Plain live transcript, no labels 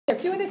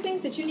few other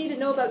things that you need to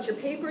know about your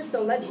paper,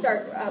 so let's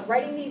start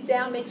writing these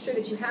down. Make sure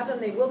that you have them.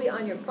 They will be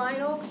on your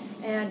final,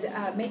 and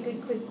make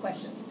good quiz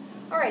questions.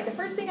 All right, the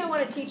first thing I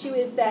want to teach you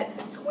is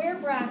that square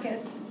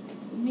brackets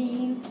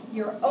mean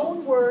your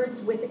own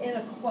words within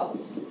a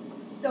quote.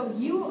 So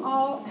you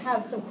all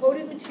have some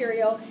quoted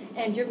material,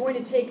 and you're going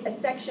to take a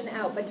section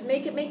out. But to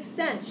make it make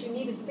sense, you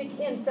need to stick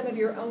in some of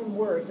your own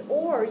words,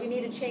 or you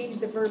need to change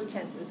the verb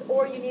tenses,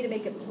 or you need to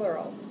make it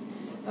plural.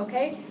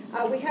 Okay?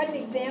 We had an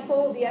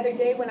example the other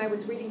day when I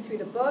was reading through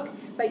the book,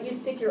 but you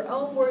stick your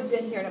own words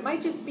in here. And it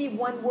might just be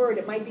one word.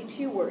 It might be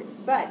two words.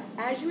 But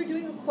as you were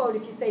doing a quote,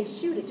 if you say,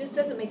 shoot, it just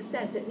doesn't make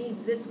sense, it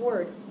needs this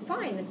word,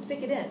 fine, then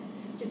stick it in.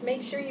 Just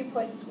make sure you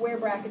put square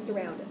brackets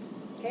around it.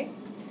 Okay?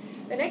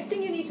 The next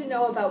thing you need to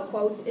know about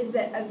quotes is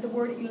that the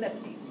word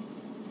ellipses.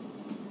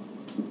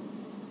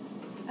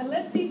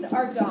 Ellipses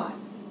are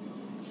dots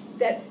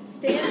that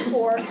stand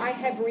for I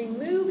have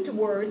removed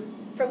words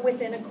from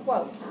within a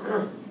quote.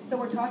 So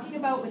we're talking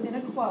about within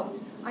a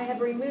quote, I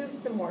have removed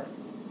some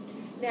words.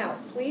 Now,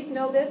 please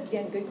know this.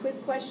 Again, good quiz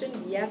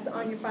question. Yes,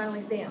 on your final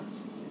exam.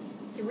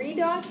 3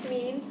 dots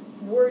means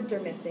words are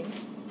missing.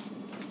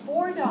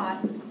 4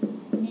 dots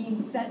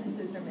means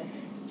sentences are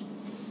missing.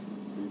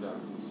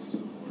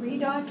 3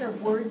 dots are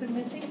words are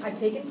missing. I've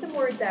taken some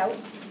words out.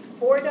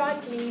 4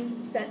 dots mean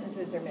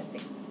sentences are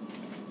missing.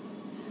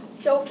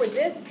 So for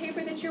this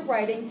paper that you're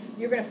writing,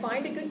 you're going to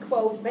find a good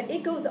quote, but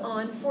it goes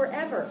on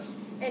forever.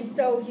 And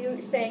so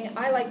you're saying,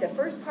 I like the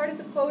first part of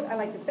the quote, I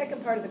like the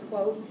second part of the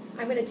quote.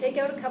 I'm going to take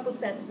out a couple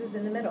sentences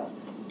in the middle.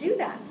 Do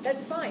that.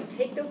 That's fine.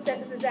 Take those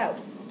sentences out.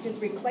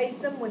 Just replace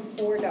them with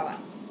 4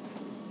 dots.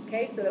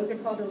 Okay, so those are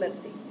called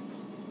ellipses.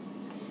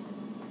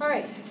 All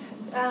right.